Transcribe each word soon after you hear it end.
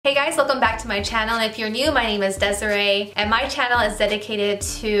Hey guys, welcome back to my channel, and if you're new, my name is Desiree, and my channel is dedicated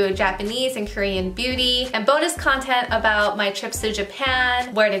to Japanese and Korean beauty and bonus content about my trips to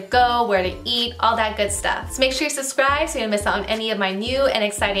Japan, where to go, where to eat, all that good stuff. So make sure you subscribe so you don't miss out on any of my new and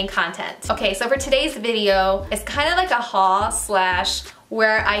exciting content. Okay, so for today's video, it's kind of like a haul slash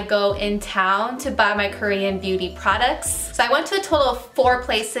where I go in town to buy my Korean beauty products. So I went to a total of 4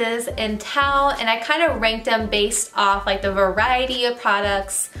 places in town, and I kind of ranked them based off like the variety of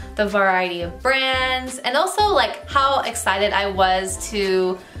products, the variety of brands, and also like how excited I was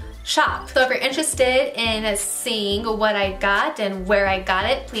to shop. So if you're interested in seeing what I got and where I got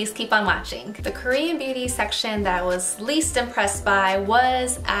it, please keep on watching. The Korean beauty section that I was least impressed by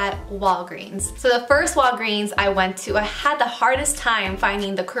was at Walgreens. So the first Walgreens I went to, I had the hardest time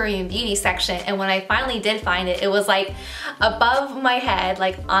finding the Korean beauty section, and when I finally did find it, it was like above my head,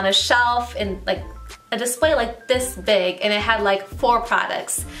 like on a shelf in like a display like this big, and it had like 4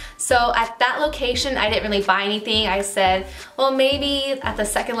 products. So at that location, I didn't really buy anything. I said, well, maybe at the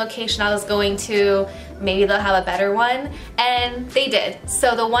second location I was going to, maybe they'll have a better one, and they did.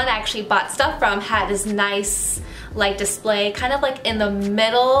 So the one I actually bought stuff from had this nice like display kind of like in the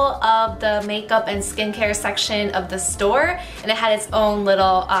middle of the makeup and skincare section of the store, and it had its own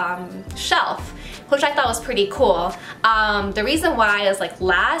little shelf, which I thought was pretty cool. The reason why I was like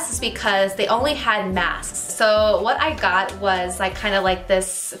last is because they only had masks. So what I got was like kind of like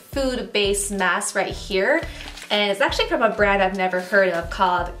this food-based mask right here, and it's actually from a brand I've never heard of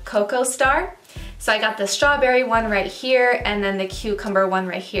called Coco Star. So I got the strawberry one right here, and then the cucumber one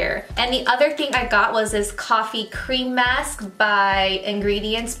right here. And the other thing I got was this coffee cream mask by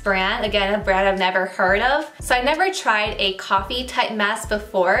Ingredients brand. Again, a brand I've never heard of. So I never tried a coffee type mask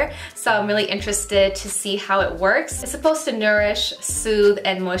before, so I'm really interested to see how it works. It's supposed to nourish, soothe,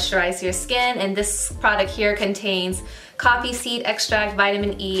 and moisturize your skin, and this product here contains coffee seed extract,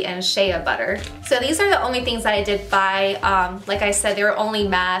 vitamin E, and shea butter. So these are the only things that I did buy. Like I said, they were only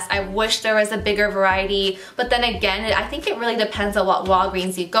masks. I wish there was a bigger variety, but then again, I think it really depends on what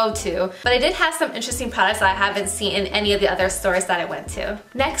Walgreens you go to. But I did have some interesting products that I haven't seen in any of the other stores that I went to.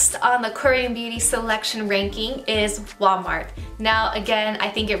 Next on the Korean beauty selection ranking is Walmart. Now again, I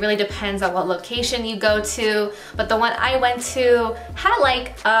think it really depends on what location you go to, but the one I went to had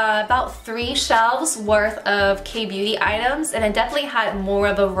like about 3 shelves worth of K-beauty items, and it definitely had more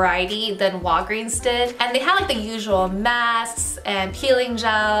of a variety than Walgreens did. And they had like the usual masks and peeling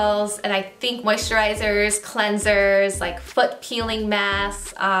gels, and I think moisturizers, cleansers, like foot peeling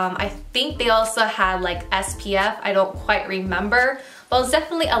masks. I think they also had like SPF, I don't quite remember. Well, it's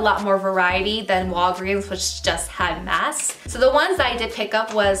definitely a lot more variety than Walgreens, which just had masks. So the ones that I did pick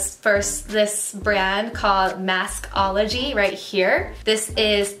up was first this brand called Maskology right here. This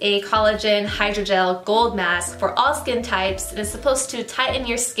is a collagen hydrogel gold mask for all skin types, and it's supposed to tighten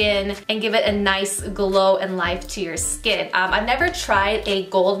your skin and give it a nice glow and life to your skin. I've never tried a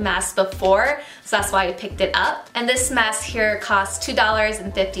gold mask before, so that's why I picked it up. And this mask here costs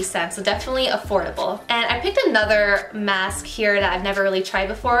 $2.50, so definitely affordable. And I picked another mask here that I've never really tried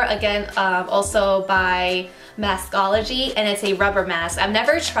before, again also by Maskology, and it's a rubber mask. I've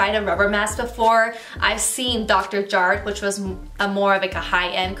never tried a rubber mask before. I've seen Dr. Jart, which was more of like a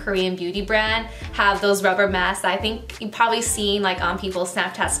high-end Korean beauty brand, have those rubber masks that I think you've probably seen like on people's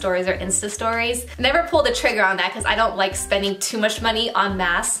Snapchat stories or Insta stories. Never pulled the trigger on that because I don't like spending too much money on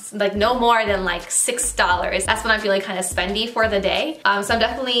masks, like no more than like $6. That's when I'm feeling kind of spendy for the day. So I'm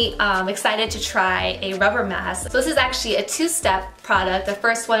definitely excited to try a rubber mask. So this is actually a 2-step product. The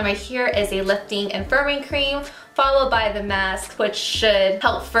first one right here is a lifting and firming cream, followed by the mask, which should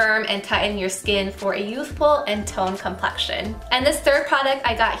help firm and tighten your skin for a youthful and toned complexion. And this third product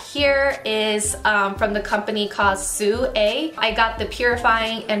I got here is from the company called Sue-A. I got the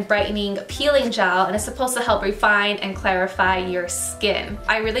purifying and brightening peeling gel, and it's supposed to help refine and clarify your skin.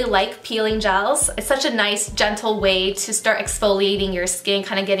 I really like peeling gels. It's such a nice, gentle way to start exfoliating your skin,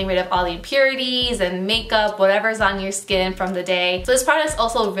 kind of getting rid of all the impurities and makeup, whatever's on your skin from the day. So this product is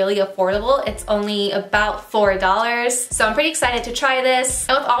also really affordable. It's only about $4. So I'm pretty excited to try this.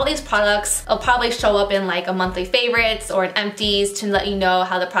 And with all these products, it'll probably show up in like a monthly favorites or an empties to let you know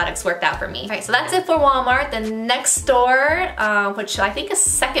how the products worked out for me. Alright, so that's it for Walmart. The next store, which I think is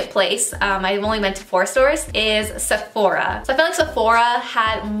second place, I've only went to 4 stores, is Sephora. So I feel like Sephora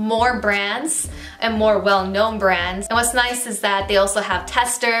had more brands and more well-known brands. And what's nice is that they also have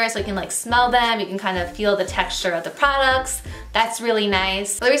testers, so you can like smell them, you can kind of feel the texture of the products. That's really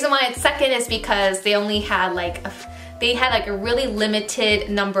nice. The reason why it's second is because they only had like a really limited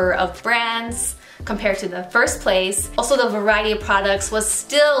number of brands. compared to the first place. Also, the variety of products was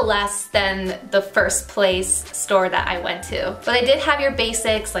still less than the first place store that I went to. But they did have your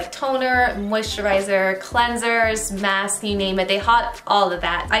basics like toner, moisturizer, cleansers, masks, you name it. They had all of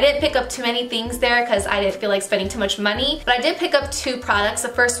that. I didn't pick up too many things there because I didn't feel like spending too much money, but I did pick up 2 products. The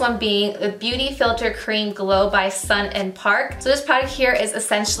first one being the Beauty Filter Cream Glow by Sun and Park. So this product here is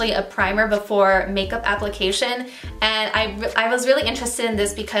essentially a primer before makeup application, and I was really interested in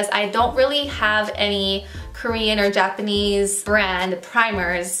this because I don't really have any Korean or Japanese brand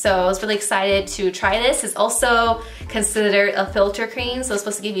primers, so I was really excited to try this. It's also considered a filter cream, so it's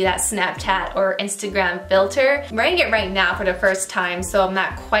supposed to give you that Snapchat or Instagram filter. I'm wearing it right now for the first time, so I'm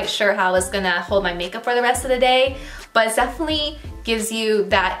not quite sure how it's gonna hold my makeup for the rest of the day, but it definitely gives you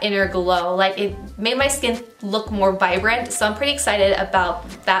that inner glow. Like, it made my skin look more vibrant, so I'm pretty excited about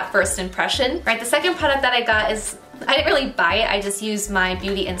that first impression. Right, the second product that I got is, I didn't really buy it, I just used my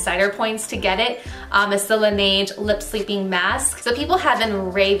Beauty Insider points to get it. It's the Laneige Lip Sleeping Mask. So people have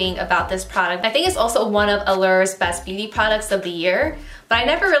been raving about this product. I think it's also one of Allure's best beauty products of the year, but I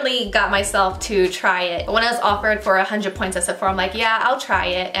never really got myself to try it. When I was offered for 100 points at Sephora, I'm like, yeah, I'll try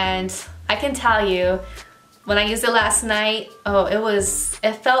it, and I can tell you, when I used it last night, oh,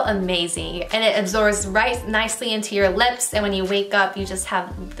 it felt amazing, and it absorbs right nicely into your lips, and when you wake up, you just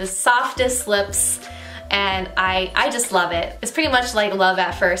have the softest lips, and I just love it. It's pretty much like love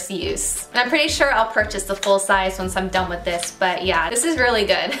at first use. And I'm pretty sure I'll purchase the full size once I'm done with this, but yeah, this is really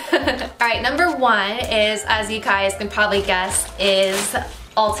good. Alright, number 1 is, as you guys can probably guess, is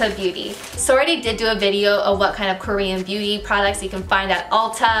Ulta Beauty. So I already did do a video of what kind of Korean beauty products you can find at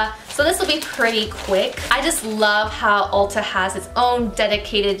Ulta, so this will be pretty quick. I just love how Ulta has its own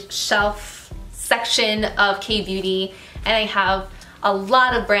dedicated shelf section of K-beauty, and they have a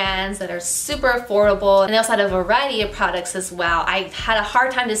lot of brands that are super affordable, and they also had a variety of products as well. I had a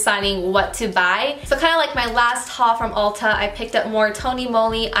hard time deciding what to buy. So kind of like my last haul from Ulta, I picked up more Tony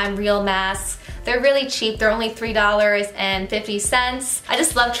Moly I'm Real masks. They're really cheap, they're only $3.50. I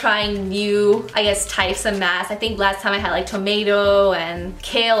just love trying new, I guess, types of masks. I think last time I had like tomato and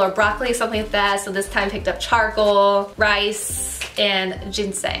kale or broccoli, something like that. So this time I picked up charcoal, rice, and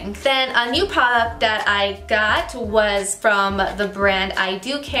ginseng. Then a new product that I got was from the brand I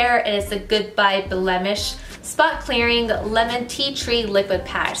Do Care, and it's the Goodbye Blemish Spot Clearing Lemon Tea Tree Liquid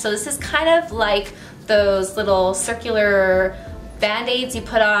Patch. So this is kind of like those little circular band-aids you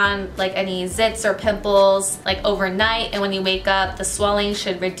put on like any zits or pimples like overnight, and when you wake up the swelling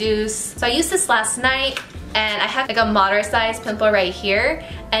should reduce. So I used this last night, and I have like a moderate sized pimple right here,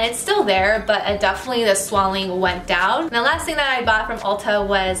 and it's still there, but definitely the swelling went down. And the last thing that I bought from Ulta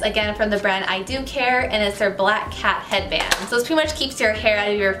was, again, from the brand I Do Care, and it's their Black Cat headband. So this pretty much keeps your hair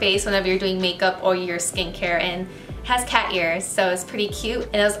out of your face whenever you're doing makeup or your skincare, and it has cat ears, so it's pretty cute,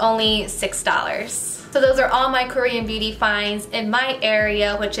 and it was only $6. So those are all my Korean beauty finds in my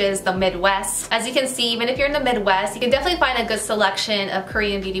area, which is the Midwest. As you can see, even if you're in the Midwest, you can definitely find a good selection of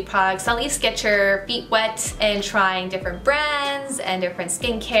Korean beauty products. At least get your feet wet in trying different brands and different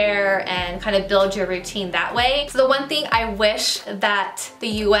skincare, and kind of build your routine that way. So the one thing I wish that the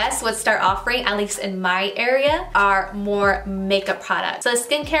US would start offering, at least in my area, are more makeup products. So the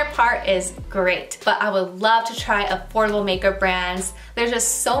skincare part is great, but I would love to try affordable makeup brands. There's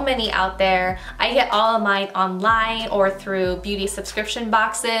just so many out there. I get all of mine online or through beauty subscription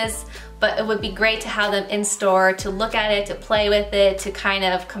boxes, but it would be great to have them in store, to look at it, to play with it, to kind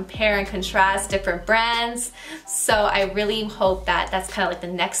of compare and contrast different brands. So I really hope that that's kind of like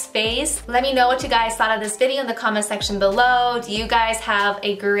the next phase. Let me know what you guys thought of this video in the comment section below. Do you guys have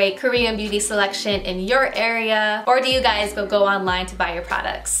a great Korean beauty selection in your area, or do you guys go online to buy your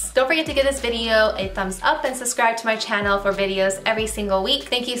products? Don't forget to give this video a thumbs up and subscribe to my channel for videos every single week.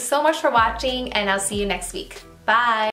 Thank you so much for watching, and I'll see you next week. Bye!